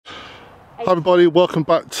Hi everybody, welcome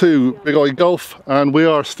back to Big OGGIE Golf, and we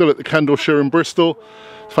are still at the KENDLESHIRE in Bristol.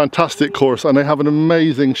 Fantastic course, and they have an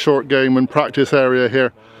amazing short game and practice area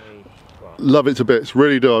here. Love it to bits,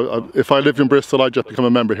 really do. If I lived in Bristol, I'd just become a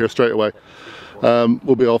member here straight away.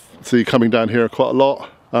 We'll be obviously coming down here quite a lot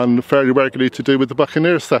and fairly regularly to do with the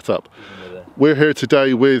Buccaneers setup. We're here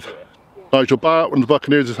today with Nigel Barratt, one of the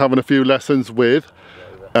Buccaneers, is having a few lessons with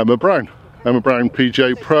Emma Brown. Emma Brown,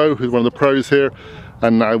 PGA Pro, who's one of the pros here,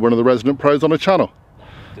 and now one of the resident pros on the channel.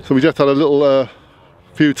 So we just had a little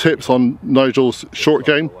few tips on Nigel's short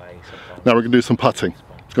game. Now we're going to do some putting.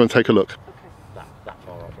 Let's go and take a look. Okay. That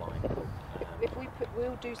far offline.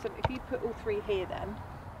 We'll do some. If you put all three here, then.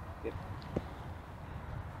 Yep.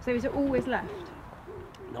 So is it always left?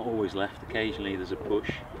 Not always left. Occasionally there's a push.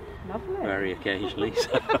 Lovely. Very occasionally.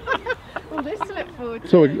 So. All this to look forward to.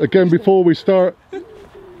 So again, before we start,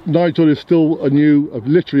 Nigel is still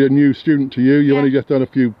literally a new student to you. You've only just done a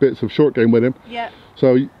few bits of short game with him. Yeah.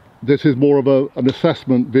 So this is more of an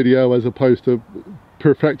assessment video as opposed to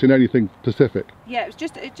perfecting anything specific. Yeah, it's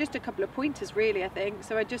just a couple of pointers really, I think.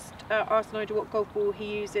 So I just asked Nigel what golf ball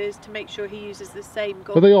he uses to make sure he uses the same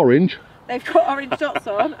golf. Are they orange? They've got orange dots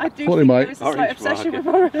on. I do What think might. there is a slight obsession with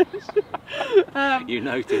orange. You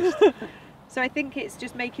noticed. So I think it's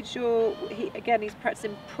just making sure he's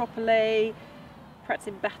practicing properly,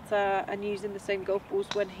 practicing better, and using the same golf balls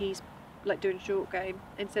when he's like doing short game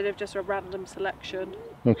instead of just a random selection.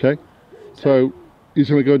 Okay. So he's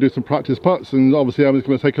going to go do some practice putts, and obviously Emma's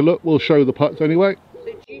going to take a look. We'll show the putts anyway.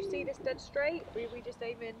 So do you see this dead straight, or are we just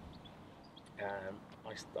aiming?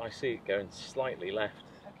 I see it going slightly left.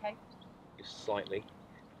 Okay. Just slightly.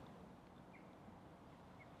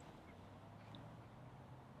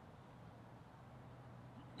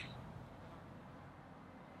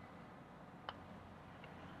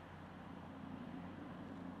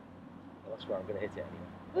 Well, that's where I'm going to hit it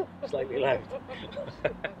anyway. Slightly left.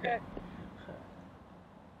 Okay.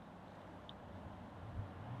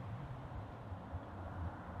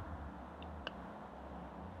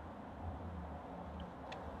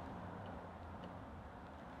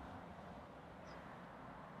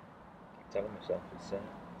 Telling myself it's going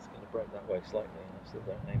to break that way slightly, and I still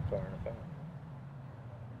don't aim far enough out.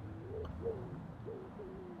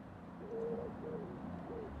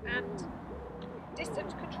 And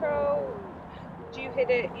distance control, do you hit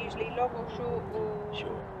it usually long or short? Or?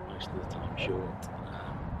 Short, most of the time short.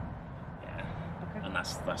 Yeah, okay. And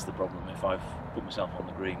that's the problem. If I've put myself on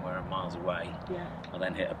the green where I'm miles away, I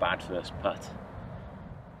then hit a bad first putt,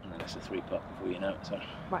 and then it's a 3-putt before you know it. So.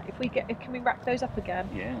 Right, can we rack those up again?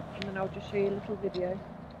 Yeah. And then I'll just show you a little video.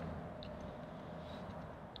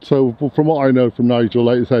 So from what I know from Nigel,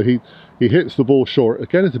 like I said, he hits the ball short.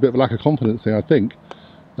 Again, it's a bit of a lack of confidence thing, I think.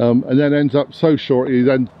 And then ends up so short, he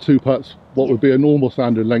then 2 putts what would be a normal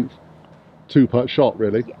standard length 2-putt shot,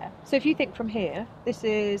 really. Yeah. So if you think from here, this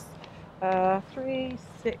is 3,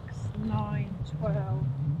 6, 9, 12,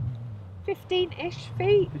 15-ish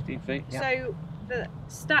feet. 15 feet, yeah. So the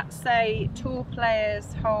stats say tour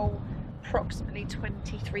players hole approximately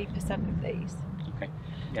 23% of these. Okay.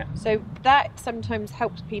 Yeah. So that sometimes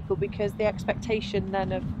helps people because the expectation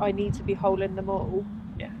then of I need to be holing them all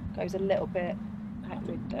goes a little bit out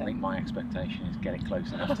the window. I think my expectation is getting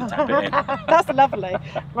close enough to tap it in. That's lovely.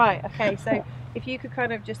 Right, okay, so if you could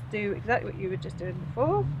kind of just do exactly what you were just doing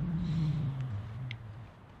before.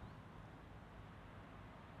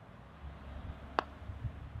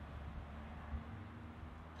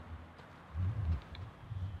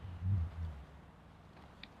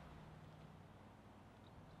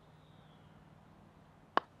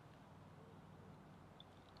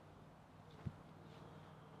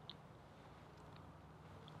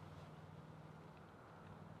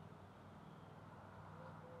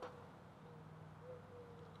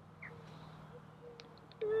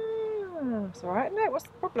 It's alright, no, what's the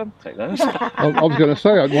problem? Take those. I was going to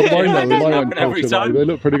say, I want mine though, my own culture, they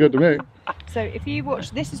look pretty good to me. So if you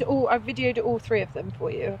watch, this is all, I've videoed all 3 of them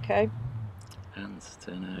for you, okay? Hands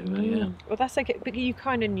turn over, yeah. Well, that's okay, but you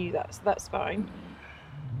kind of knew that, so that's fine.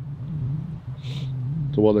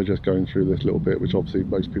 So while they're just going through this little bit, which obviously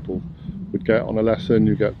most people would get on a lesson,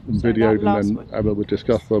 you get them videoed, and then Emma would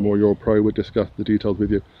discuss them, or your pro would discuss the details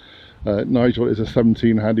with you. Nigel is a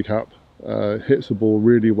 17 handicap. Hits the ball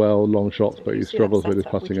really well, long shots, but he struggles with his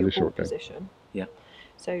putting in his short game. Yeah.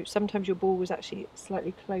 So sometimes your ball was actually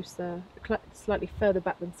slightly closer, slightly further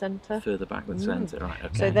back than centre. Further back than centre, right?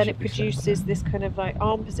 Okay. So then it produces this kind of like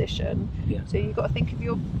arm position. Yeah. So you've got to think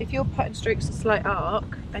if your putting stroke's a slight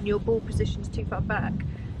arc and your ball position's too far back,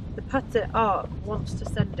 the putter arc wants to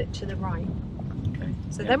send it to the right. Okay.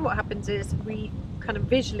 So then what happens is we kind of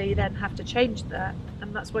visually then have to change that,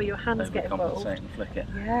 and that's where your hands get involved. And flick it.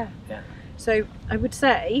 Yeah. Yeah. So I would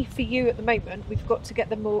say for you at the moment, we've got to get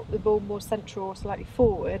the ball more central or slightly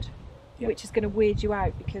forward, which is going to weird you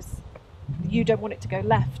out because you don't want it to go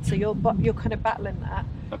left, so you're kind of battling that.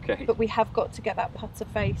 Okay. But we have got to get that putter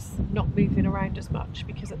face not moving around as much,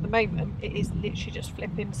 because at the moment it is literally just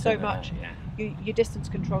flipping so much. Your distance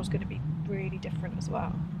control is going to be really different as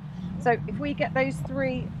well. So if we get those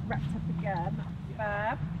 3 wrapped up again,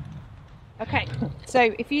 fab. Okay,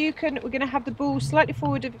 so if you can, we're going to have the ball slightly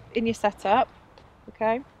forward in your setup,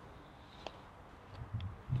 okay?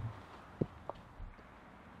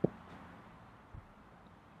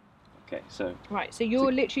 Okay, so... Right, so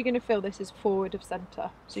you're literally going to feel this is forward of centre.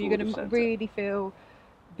 So you're going to really feel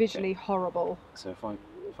visually horrible. So if I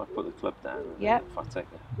put the club down, and if I take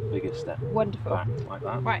the biggest step back like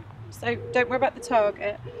that. Right, so don't worry about the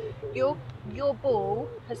target. Your ball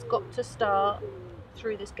has got to start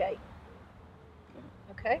through this gate.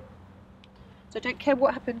 Okay? So I don't care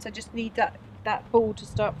what happens, I just need that ball to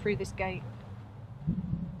start through this gate.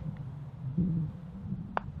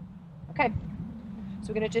 Okay, so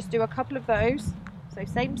we're going to just do a couple of those. So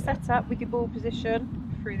same setup with your ball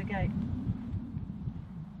position through the gate.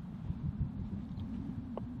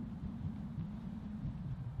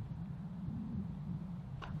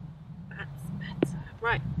 That's better.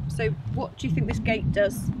 Right, so what do you think this gate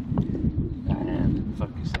does? And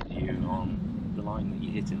focuses you on the line that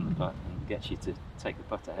you hit in the putt and gets you to take the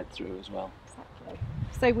putter head through as well. Exactly.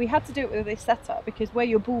 So we had to do it with this setup because where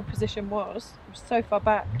your ball position was so far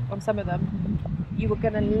back on some of them, you were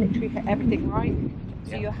going to literally hit everything right.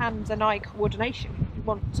 So your hands and eye coordination, you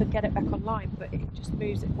want to get it back online, but it just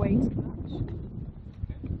moves it way too much.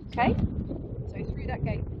 Okay? So through that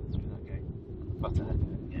gate. Through that gate. Putter head.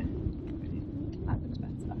 Yeah. That looks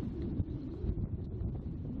better.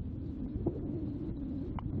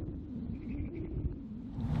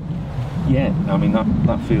 Yeah, I mean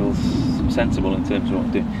that feels sensible in terms of what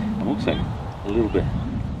I'm doing. I'm also a little bit,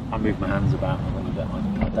 I move my hands about a little bit.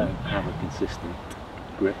 I don't have a consistent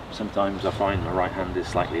grip. Sometimes I find my right hand is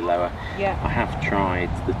slightly lower. Yeah. I have tried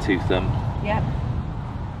the 2 thumb. Yeah.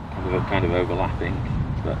 Kind of overlapping,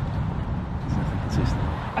 but it's nothing consistent.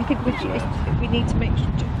 I think we need to make sure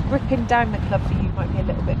gripping down the club for you might be a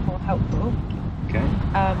little bit more helpful. Okay.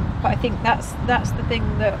 But I think that's the thing,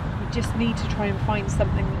 that we just need to try and find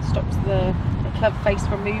something that stops the club face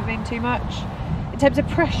from moving too much. In terms of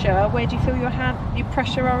pressure, where do you feel your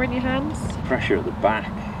pressure are in your hands? Pressure at the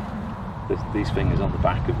back. These fingers on the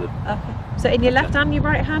back of the... Okay. So in your left hand, your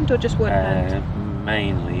right hand, or just one hand?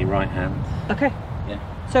 Mainly right hand. Okay. Yeah.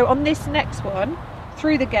 So on this next one,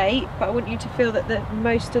 through the gate, but I want you to feel that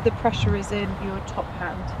most of the pressure is in your top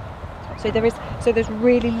hand. So there's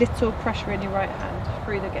really little pressure in your right hand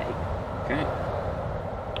through the gate. Okay.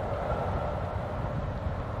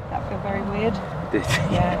 That feel very weird? It did.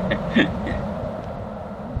 Yeah.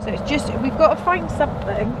 So it's just, we've got to find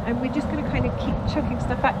something, and we're just going to kind of keep chucking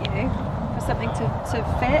stuff at you for something to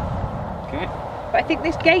fit. Okay. But I think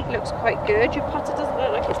this gate looks quite good. Your putter doesn't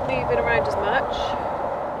look like it's moving around as much.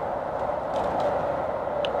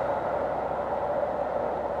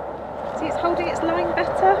 See, it's holding its line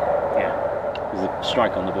better. Yeah. Because the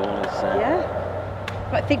strike on the ball is... Yeah.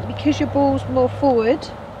 But I think because your ball's more forward,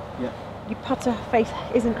 your putter face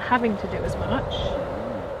isn't having to do as much.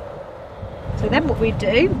 So then what we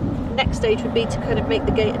do, next stage would be to kind of make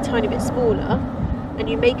the gate a tiny bit smaller, and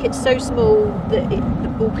you make it so small that the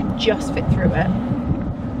ball can just fit through it.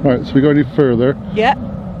 Right, so we go any further. Yeah.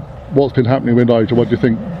 What's been happening with Nigel? What do you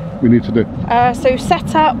think we need to do? So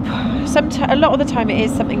set up, a lot of the time it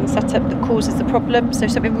is something set up that causes the problem, so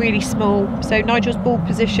something really small. So Nigel's ball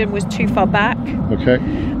position was too far back, Okay.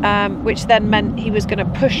 Which then meant he was going to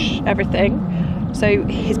push everything. So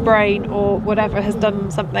his brain or whatever has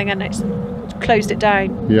done something and it's closed it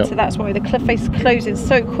down. Yep. So that's why the cliff face closes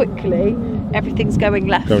so quickly, everything's going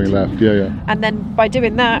left. Going left, yeah. And then by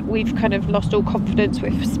doing that, we've kind of lost all confidence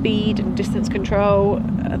with speed and distance control,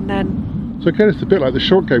 and then... So again, it's a bit like the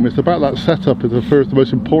short game. It's about that setup is the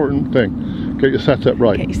most important thing. Get your setup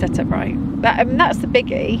right. Get your setup right. That's the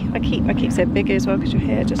biggie. I keep saying biggie as well because you're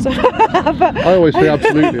here. Just. I always say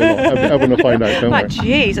absolutely a lot. Everyone will find out, don't I?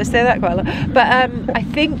 Jeez, I say that quite a lot. But I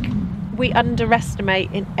think we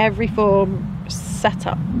underestimate in every form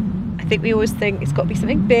setup. I think we always think it's got to be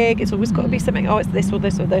something big. It's always got to be something. Oh, it's this or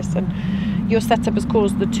this or this. And your setup has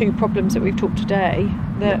caused the 2 problems that we've talked today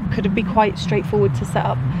that could be quite straightforward to set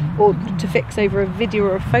up or to fix over a video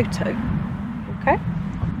or a photo. Okay.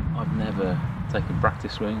 I've never taken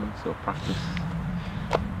practice swings or practice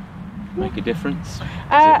make a difference. Is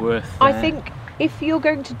it worth? I think if you're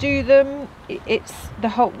going to do them, it's the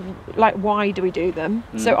whole, like, why do we do them?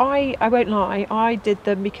 So I won't lie, I did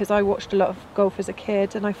them because I watched a lot of golf as a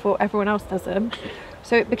kid and I thought everyone else does them.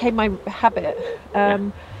 So it became my habit.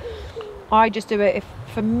 I just do it, if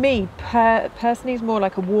for me personally, it's more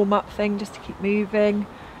like a warm-up thing, just to keep moving.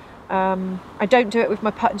 I don't do it with my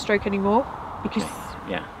putt and stroke anymore because,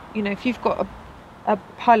 you know, if you've got a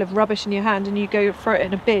pile of rubbish in your hand and you go throw it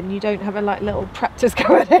in a bin, you don't have a like little practice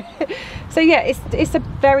go at it. So yeah, it's a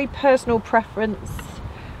very personal preference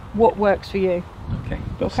what works for you. Okay,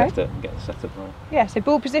 got set up and get the setup right. Yeah, so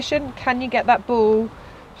ball position, can you get that ball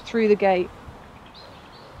through the gate?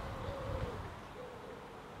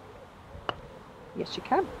 Yes, you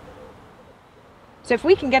can. So if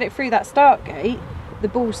we can get it through that start gate, the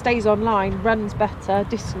ball stays online, runs better,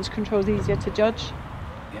 distance control is easier to judge.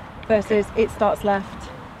 Versus it starts left,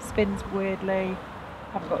 spins weirdly,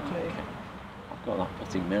 haven't got a clue. Okay. I've got that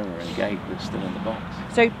putting mirror and gate that's still in the box.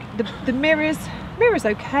 So the mirror's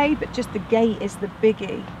okay, but just the gate is the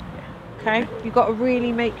biggie. Okay, you've got to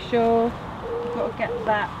really make sure you've got to get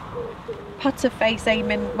that putter face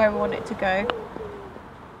aiming where we want it to go.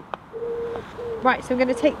 Right, so I'm going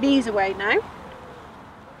to take these away now.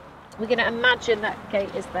 We're going to imagine that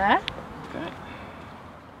gate is there. Okay.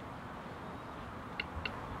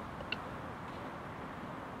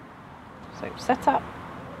 So set up,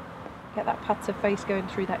 get that putter face going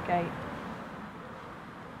through that gate.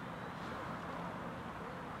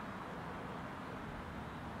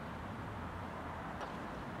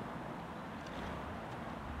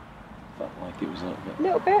 Felt like it was a little bit. A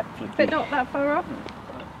little bit, but not that far off.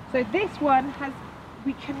 So this one has,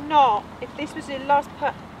 we cannot, if this was your last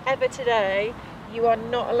putt ever today, you are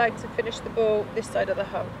not allowed to finish the ball this side of the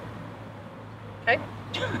hole. Okay?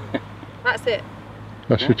 That's it.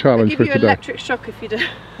 That's your challenge for today. I'll give you an today. electric shock if you do. Get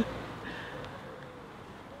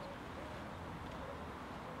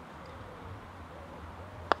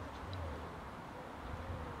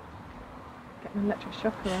an electric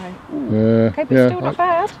shocker, right? Okay, but still not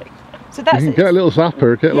bad. So that's you can get a little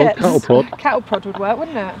zapper, get a little cattle prod. Cattle prod would work,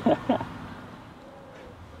 wouldn't it?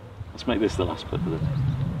 Let's make this the last putt of the day.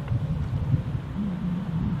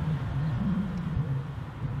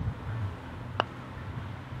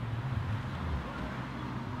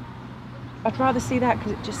 I'd rather see that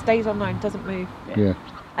because it just stays online, doesn't move. Yeah.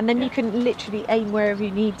 And then you can literally aim wherever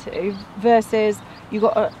you need to. Versus you've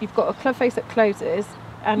got a club face that closes,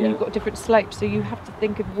 and you've got different slopes, so you have to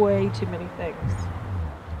think of way too many things.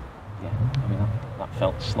 Yeah, I mean that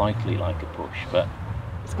felt slightly like a push, but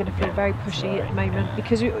it's going to feel very pushy at the moment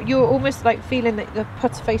because you're almost like feeling that the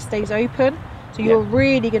putter face stays open. So you're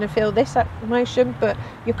really going to feel this motion, but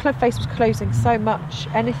your club face was closing so much.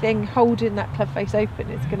 Anything holding that club face open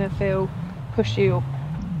is going to feel pushy or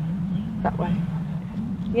that way.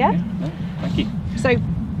 Yeah? No, thank you. So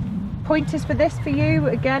pointers for this for you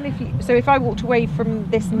again, if I walked away from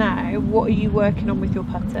this now, what are you working on with your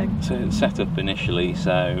putting? So it's set up initially,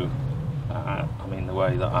 so I mean the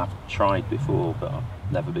way that I've tried before but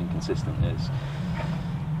I've never been consistent is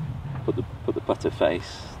put the putter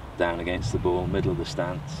face down against the ball, middle of the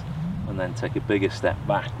stance, and then take a bigger step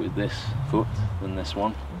back with this foot than this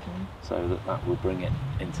one, so that will bring it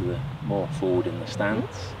into the more forward in the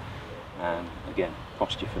stance. Again,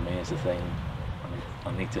 posture for me is a thing.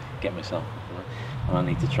 I need to get myself, and I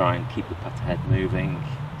need to try and keep the putter head moving,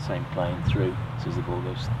 same plane through, so as the ball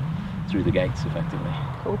goes through the gates effectively.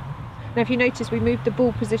 Cool. Now if you notice, we moved the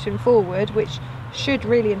ball position forward, which should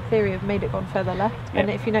really in theory have made it gone further left, and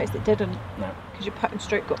if you notice it didn't, because your putt and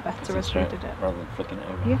stroke got better as we did it. Rather than flicking it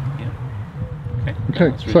over. Yeah. Okay,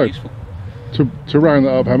 that's really useful. To round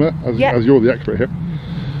that up, Emma, as you're the expert here,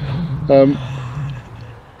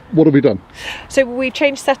 what have we done? So we've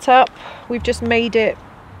changed setup, we've just made it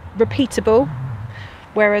repeatable,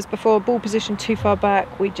 whereas before ball position too far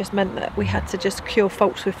back, we just meant that we had to just cure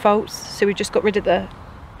faults with faults, so we just got rid of the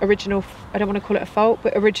original, I don't want to call it a fault,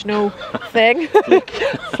 but original thing,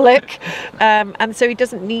 flick, and so he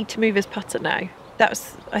doesn't need to move his putter now.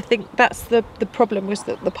 I think that's the problem, was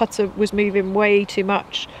that the putter was moving way too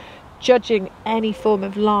much. Judging any form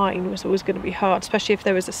of line was always going to be hard, especially if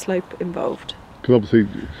there was a slope involved. Because obviously,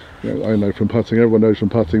 I know from putting, everyone knows from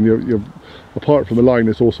putting, you're, apart from the line,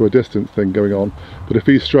 there's also a distance thing going on. But if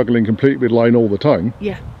he's struggling completely with line all the time,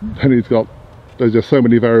 then there's just so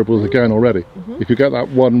many variables again already. If you get that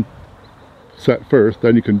one set first,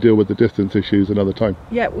 then you can deal with the distance issues another time.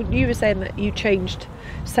 Yeah, well, you were saying that you changed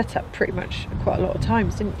setup pretty much quite a lot of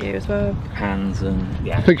times, didn't you, as well? Hands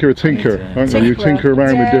and I think you're a tinker, aren't you? You tinker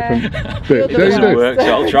around with different bits. It doesn't work, so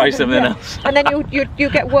I'll try something else. And then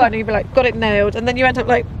you'll get one and you'll be like, got it nailed, and then you end up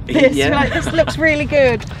like this. You're like, this looks really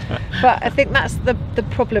good. But I think that's the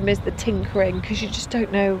problem, is the tinkering, because you just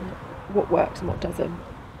don't know what works and what doesn't.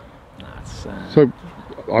 That's, so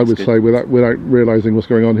I would say, without realising what's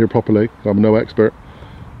going on here properly, I'm no expert,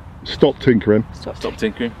 stop tinkering. Stop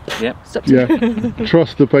tinkering. Yep. Stop tinkering. Yeah.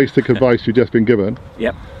 Trust the basic advice you've just been given.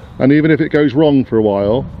 Yep. And even if it goes wrong for a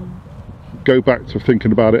while, go back to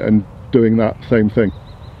thinking about it and doing that same thing.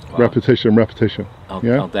 Wow. Repetition.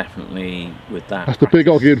 I'll definitely, with that. That's the big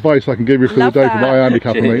OGGIE advice I can give you for the day for my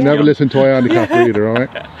handicapper, mate. Never listen to my handicapper either,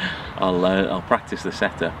 alright? I'll practice the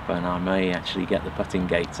setup, and I may actually get the putting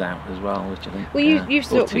gates out as well, which I think. Well, you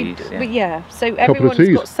sort of, yeah. So everyone's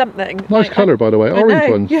got something. Nice like, colour, by the way, orange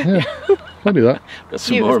ones. Yeah, funny that. Got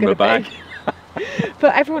some more in my bag.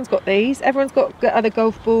 But everyone's got these. Everyone's got other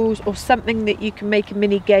golf balls or something that you can make a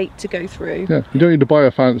mini gate to go through. Yeah, you don't need to buy a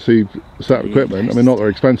fancy set of equipment. I mean, not very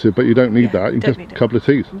expensive, but you don't need that. You just a couple of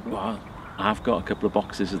tees. Well, I've got a couple of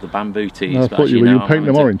boxes of the bamboo tees. I thought you paint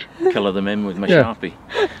them orange. Colour them in with my Sharpie.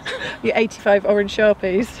 Your 85 orange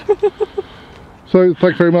Sharpies. So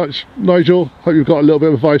thanks very much, Nigel. Hope you've got a little bit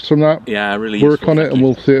of advice from that. Yeah, really work on it, and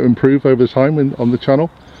we'll see it improve over time on the channel.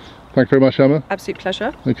 Thanks very much, Emma. Absolute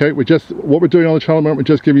pleasure. Okay, what we're doing on the channel, we're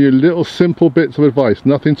just giving you little simple bits of advice,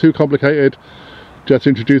 nothing too complicated. Just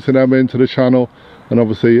introducing Emma into the channel, and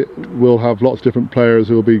obviously we'll have lots of different players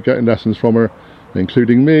who will be getting lessons from her,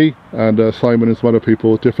 including me and Simon and some other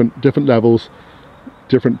people, different levels,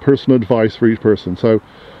 different personal advice for each person. So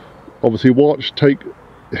obviously take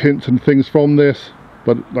hints and things from this,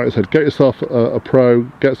 but like I said, get yourself a pro,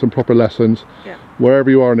 get some proper lessons wherever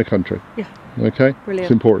you are in the country. Okay, brilliant.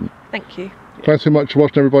 It's important. Thank you. Thanks so much for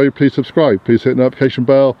watching, everybody. Please subscribe, please hit the notification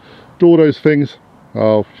bell, do all those things.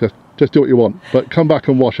 Oh, just do what you want, but come back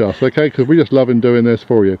and watch us, okay, because we're just loving doing this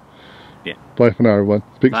for you. Yeah. Bye for now, everyone.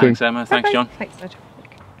 Speak soon. Thanks, Emma. Thanks, John. Thanks, Nigel.